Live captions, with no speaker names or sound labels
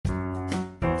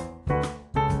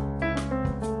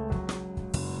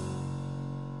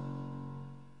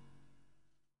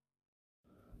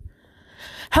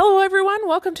everyone.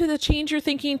 Welcome to the Change Your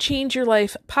Thinking, Change Your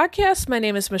Life podcast. My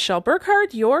name is Michelle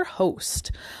Burkhardt, your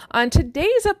host. On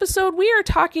today's episode, we are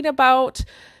talking about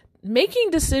making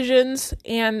decisions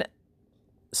and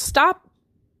stopping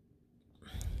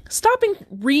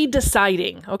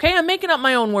redeciding. Okay, I'm making up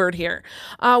my own word here.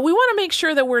 We want to make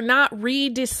sure that we're not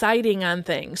redeciding on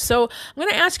things. So I'm going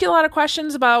to ask you a lot of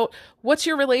questions about what's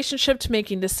your relationship to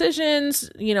making decisions?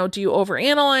 Do you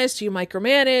overanalyze? Do you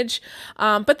micromanage?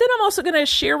 But then I'm also going to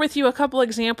share with you a couple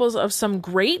examples of some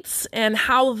greats and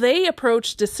how they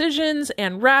approach decisions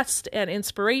and rest and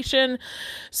inspiration.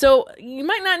 So you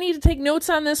might not need to take notes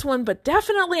on this one, but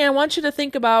definitely I want you to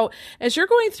think about, as you're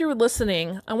going through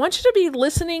listening, I want you to be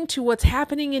listening to what's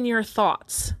happening in your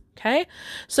thoughts. Okay.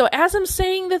 So as I'm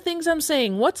saying the things I'm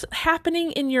saying, what's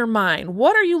happening in your mind?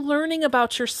 What are you learning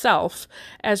about yourself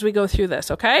as we go through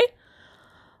this? Okay.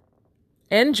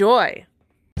 Enjoy.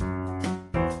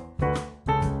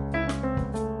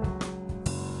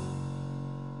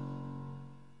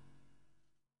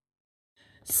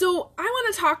 So I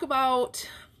want to talk about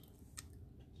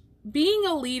being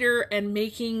a leader and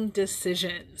making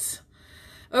decisions.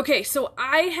 Okay, so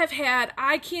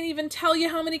I can't even tell you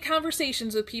how many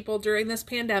conversations with people during this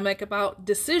pandemic about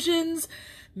decisions,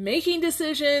 making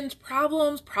decisions,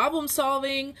 problem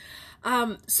solving.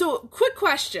 So quick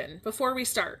question before we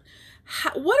start.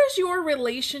 What is your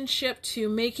relationship to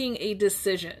making a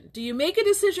decision? Do you make a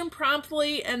decision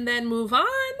promptly and then move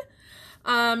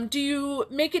on? Do you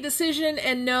make a decision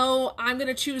and know I'm going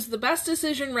to choose the best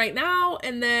decision right now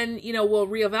and then, we'll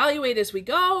reevaluate as we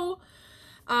go?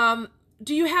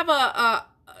 Do you have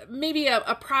maybe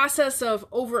a process of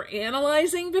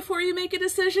overanalyzing before you make a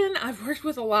decision? I've worked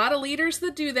with a lot of leaders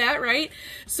that do that, right?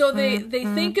 So they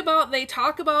think about, they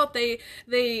talk about, they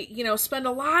spend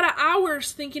a lot of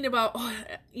hours thinking about,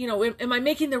 am I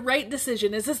making the right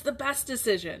decision? Is this the best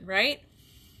decision, right?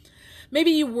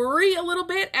 Maybe you worry a little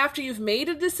bit after you've made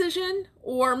a decision,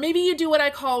 or maybe you do what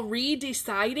I call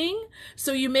redeciding.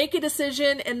 So you make a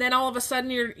decision and then all of a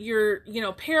sudden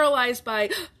you're paralyzed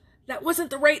by, that wasn't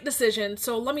the right decision,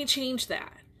 so let me change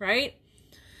that, right?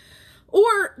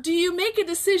 Or do you make a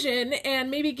decision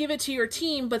and maybe give it to your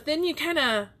team, but then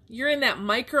you're in that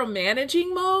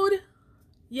micromanaging mode?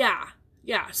 Yeah.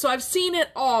 So I've seen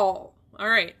it all. All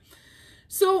right.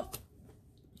 So,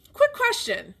 quick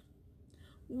question.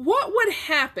 What would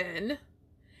happen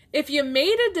if you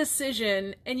made a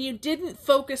decision and you didn't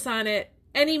focus on it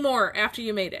anymore after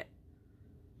you made it?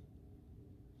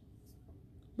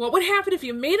 What would happen if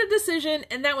you made a decision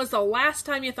and that was the last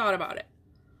time you thought about it?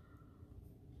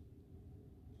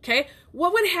 Okay.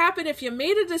 What would happen if you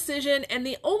made a decision and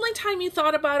the only time you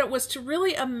thought about it was to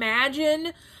really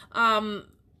imagine,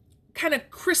 kind of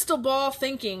crystal ball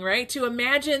thinking, right? To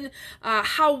imagine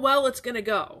how well it's going to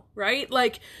go, right?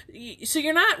 So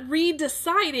you're not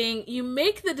redeciding, you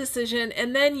make the decision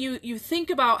and then you think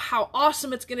about how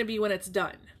awesome it's going to be when it's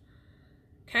done.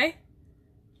 Okay?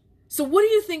 So what do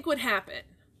you think would happen?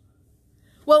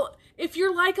 Well, if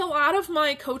you're like a lot of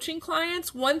my coaching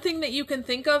clients, one thing that you can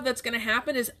think of that's going to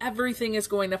happen is everything is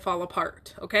going to fall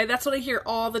apart. Okay? That's what I hear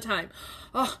all the time.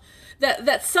 Oh,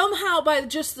 that somehow by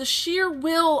just the sheer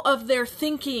will of their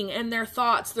thinking and their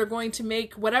thoughts, they're going to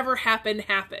make whatever happen.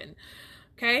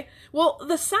 Okay? Well,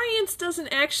 the science doesn't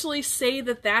actually say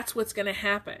that that's what's going to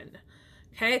happen.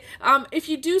 Okay? If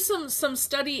you do some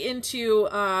study into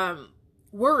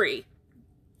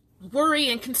worry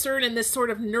and concern and this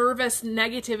sort of nervous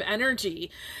negative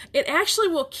energy, it actually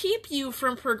will keep you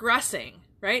from progressing,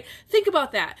 right? Think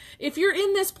about that. If you're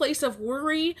in this place of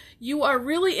worry, you are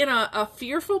really in a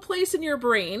fearful place in your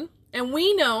brain. And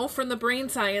we know from the brain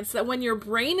science that when your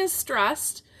brain is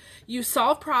stressed, you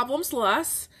solve problems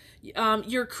less,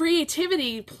 your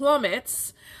creativity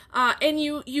plummets, and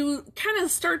you kind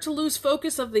of start to lose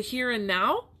focus of the here and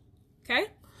now, okay?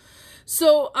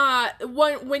 So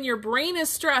when your brain is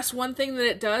stressed, one thing that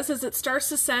it does is it starts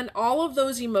to send all of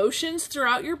those emotions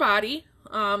throughout your body,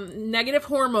 negative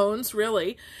hormones,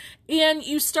 really, and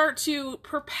you start to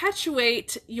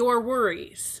perpetuate your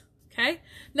worries, okay?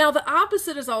 Now, the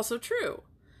opposite is also true.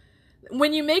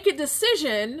 When you make a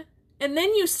decision and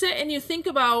then you sit and you think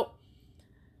about,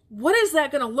 what is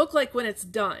that going to look like when it's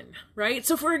done, right?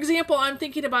 So for example, I'm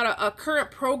thinking about a current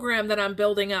program that I'm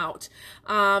building out.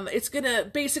 It's going to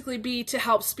basically be to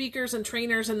help speakers and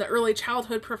trainers in the early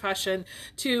childhood profession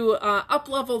to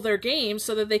up-level their game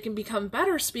so that they can become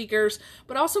better speakers,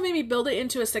 but also maybe build it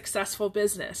into a successful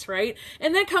business, right?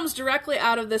 And that comes directly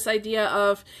out of this idea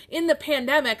of, in the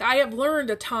pandemic, I have learned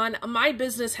a ton. My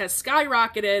business has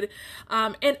skyrocketed,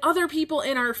 and other people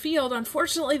in our field,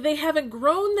 unfortunately, they haven't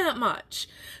grown that much.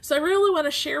 So I really want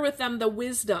to share with them the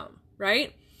wisdom,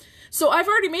 right? So I've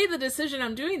already made the decision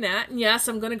I'm doing that. And yes,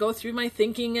 I'm going to go through my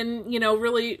thinking and,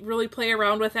 really, really play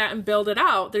around with that and build it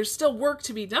out. There's still work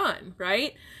to be done,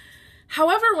 right?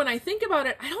 However, when I think about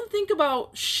it, I don't think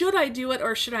about should I do it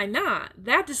or should I not.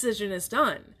 That decision is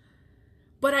done.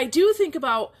 But I do think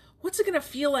about what's it going to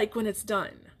feel like when it's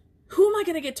done? Who am I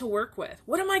going to get to work with?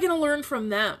 What am I going to learn from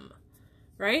them?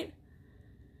 Right?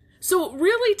 So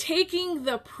really taking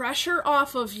the pressure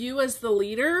off of you as the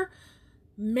leader,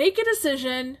 make a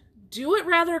decision, do it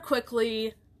rather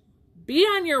quickly, be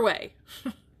on your way.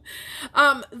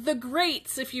 The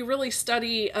greats, if you really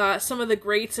study some of the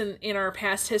greats in our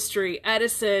past history,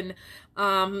 Edison,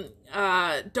 Darwin,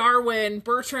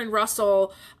 Bertrand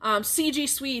Russell, C.G.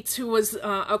 Sweets, who was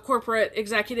a corporate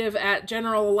executive at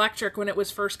General Electric when it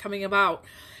was first coming about,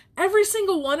 every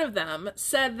single one of them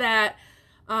said that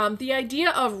the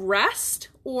idea of rest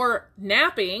or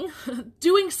napping,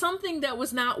 doing something that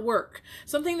was not work,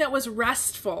 something that was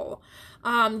restful,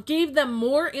 gave them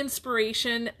more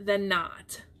inspiration than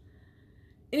not.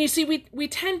 And you see, we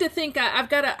tend to think I've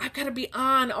got to be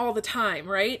on all the time,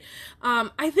 right?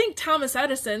 I think Thomas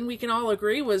Edison, we can all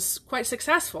agree, was quite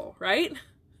successful, right?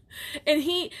 And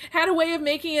he had a way of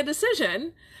making a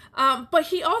decision. But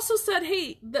he also said,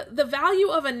 hey, the value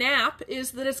of a nap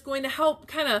is that it's going to help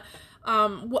kind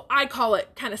of, what I call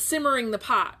it, kind of simmering the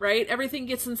pot, right? Everything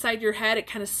gets inside your head. It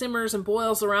kind of simmers and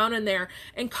boils around in there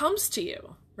and comes to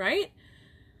you, right?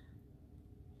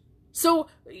 So,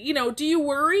 do you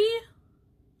worry?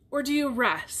 Or do you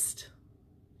rest?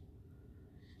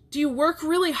 Do you work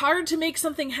really hard to make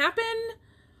something happen?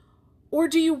 Or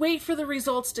do you wait for the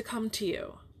results to come to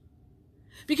you?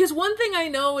 Because one thing I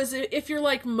know is if you're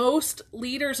like most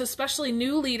leaders, especially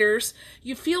new leaders,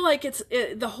 you feel like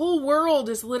the whole world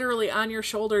is literally on your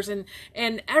shoulders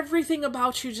and everything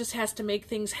about you just has to make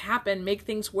things happen, make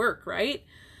things work, right?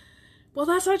 Well,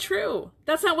 that's not true.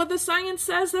 That's not what the science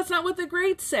says. That's not what the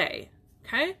greats say,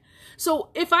 okay? So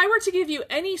if I were to give you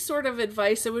any sort of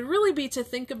advice, it would really be to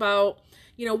think about,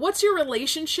 what's your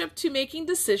relationship to making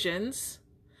decisions?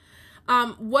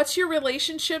 What's your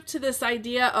relationship to this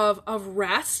idea of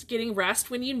rest, getting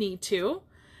rest when you need to?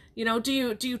 Do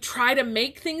you try to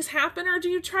make things happen or do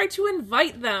you try to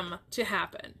invite them to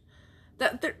happen?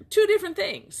 They're two different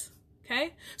things.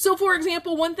 Okay. So for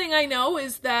example, one thing I know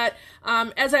is that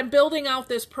as I'm building out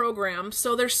this program,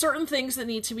 so there's certain things that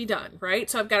need to be done, right?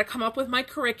 So I've got to come up with my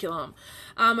curriculum.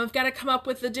 I've got to come up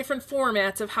with the different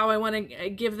formats of how I want to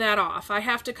give that off. I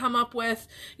have to come up with,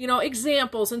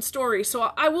 examples and stories.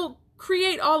 So I will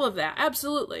create all of that.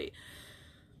 Absolutely.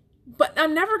 But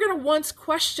I'm never going to once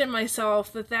question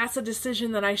myself that that's a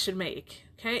decision that I should make.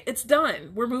 Okay. It's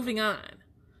done. We're moving on.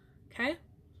 Okay.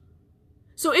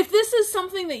 So if this is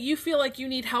something that you feel like you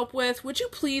need help with, would you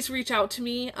please reach out to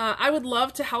me? I would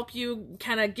love to help you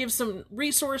kind of give some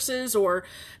resources or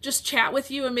just chat with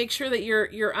you and make sure that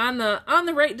you're on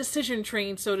the right decision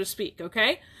train, so to speak,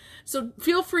 okay? So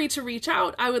feel free to reach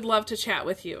out. I would love to chat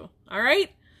with you, all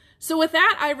right? So with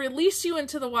that, I release you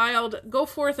into the wild. Go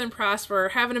forth and prosper.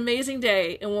 Have an amazing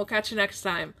day, and we'll catch you next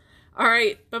time. All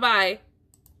right, bye-bye.